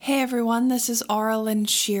Hey everyone, this is Aurel and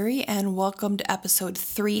Shiri, and welcome to episode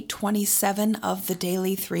 327 of the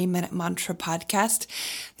Daily 3-Minute Mantra podcast.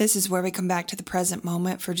 This is where we come back to the present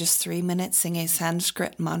moment for just 3 minutes, sing a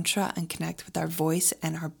Sanskrit mantra, and connect with our voice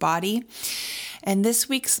and our body. And this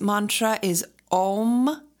week's mantra is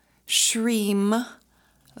Om Shreem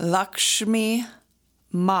Lakshmi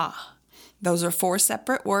Ma. Those are 4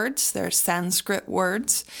 separate words. They're Sanskrit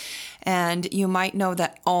words. And you might know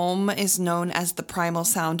that Om is known as the primal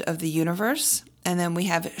sound of the universe. And then we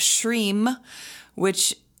have Shreem,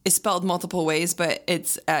 which is spelled multiple ways, but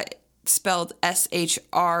it's spelled Shreem,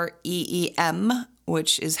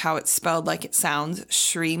 which is how it's spelled like it sounds,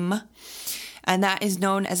 Shreem. And that is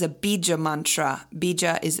known as a Bija mantra.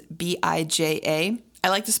 Bija is B-I-J-A. I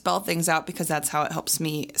like to spell things out because that's how it helps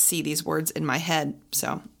me see these words in my head.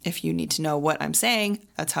 So if you need to know what I'm saying,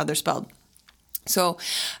 that's how they're spelled. So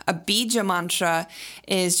a Bija mantra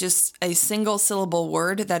is just a single syllable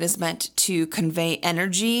word that is meant to convey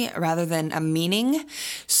energy rather than a meaning.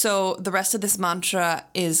 So the rest of this mantra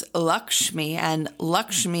is Lakshmi, and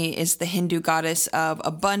Lakshmi is the Hindu goddess of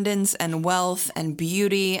abundance and wealth and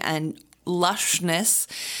beauty and lushness.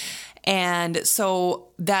 And so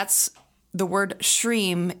that's the word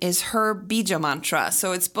Shreem is her Bija mantra.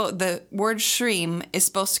 So it's the word Shreem is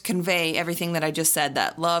supposed to convey everything that I just said,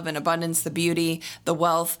 that love and abundance, the beauty, the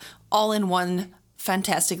wealth, all in one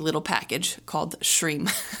fantastic little package called Shreem.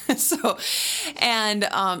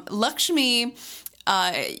 Lakshmi,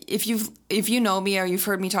 if you know me or you've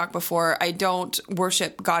heard me talk before, I don't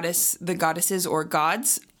worship the goddesses or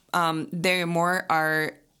gods. They more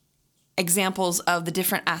are examples of the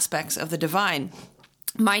different aspects of the divine.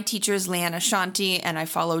 My teacher is Leanna Shanti, and I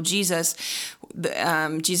follow Jesus'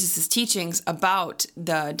 teachings about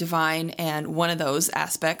the divine, and one of those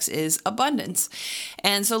aspects is abundance.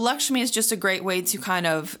 And so Lakshmi is just a great way to kind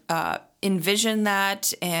of envision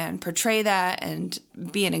that and portray that and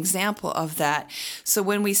be an example of that. So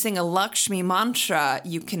when we sing a Lakshmi mantra,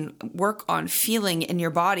 you can work on feeling in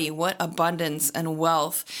your body what abundance and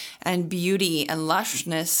wealth and beauty and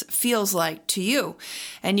lushness feels like to you.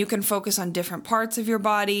 And you can focus on different parts of your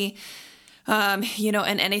body, and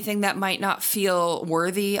anything that might not feel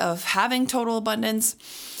worthy of having total abundance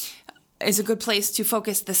is a good place to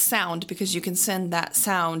focus the sound, because you can send that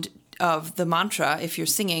sound of the mantra, if you're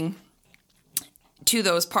singing, to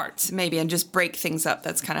those parts maybe, and just break things up.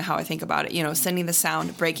 That's kind of how I think about it, sending the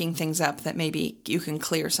sound, breaking things up, that maybe you can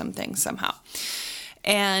clear some things somehow.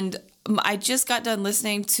 And I just got done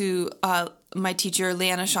listening to my teacher,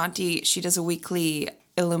 Leanna Shanti. She does a weekly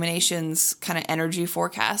illuminations kind of energy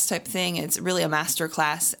forecast type thing. It's really a master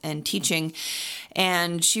class and teaching.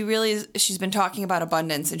 And she's been talking about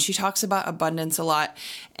abundance, and she talks about abundance a lot.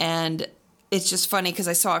 And it's just funny because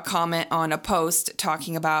I saw a comment on a post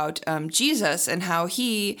talking about Jesus and how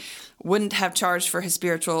he wouldn't have charged for his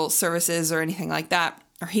spiritual services or anything like that,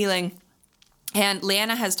 or healing. And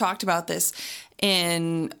Leanna has talked about this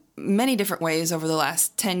in many different ways over the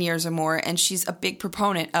last 10 years or more. And she's a big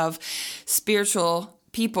proponent of spiritual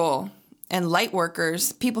people and light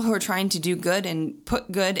workers, people who are trying to do good and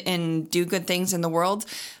put good and do good things in the world.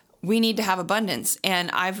 We need to have abundance.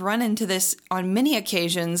 And I've run into this on many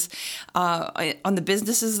occasions on the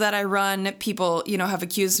businesses that I run. People, have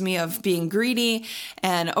accused me of being greedy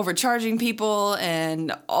and overcharging people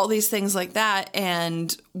and all these things like that.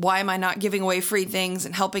 And why am I not giving away free things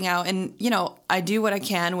and helping out? And, I do what I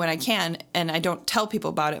can when I can, and I don't tell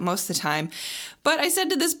people about it most of the time. But I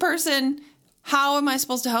said to this person, how am I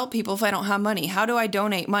supposed to help people if I don't have money? How do I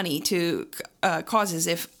donate money to causes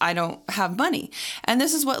if I don't have money? And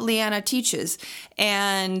this is what Leanna teaches.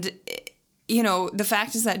 And, the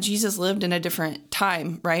fact is that Jesus lived in a different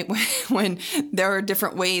time, right? When there are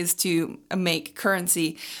different ways to make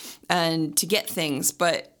currency and to get things,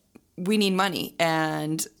 but we need money.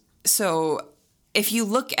 And so if you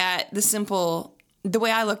look at the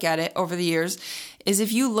way I look at it over the years is,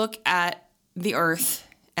 if you look at the earth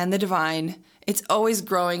and the divine, it's always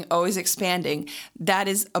growing, always expanding. That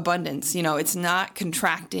is abundance. It's not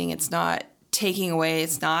contracting. It's not taking away.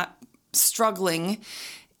 It's not struggling.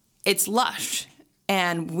 It's lush.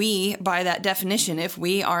 And we, by that definition, if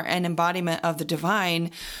we are an embodiment of the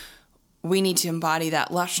divine, we need to embody that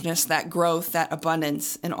lushness, that growth, that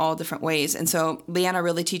abundance in all different ways. And so Leanna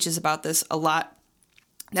really teaches about this a lot.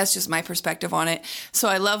 That's just my perspective on it. So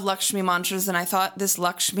I love Lakshmi mantras, and I thought this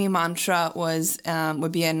Lakshmi mantra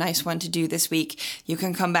would be a nice one to do this week. You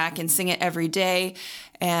can come back and sing it every day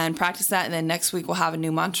and practice that, and then next week we'll have a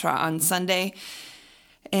new mantra on Sunday.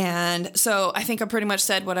 And so I think I pretty much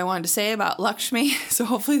said what I wanted to say about Lakshmi, so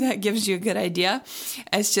hopefully that gives you a good idea.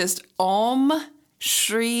 It's just Om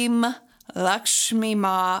Shreem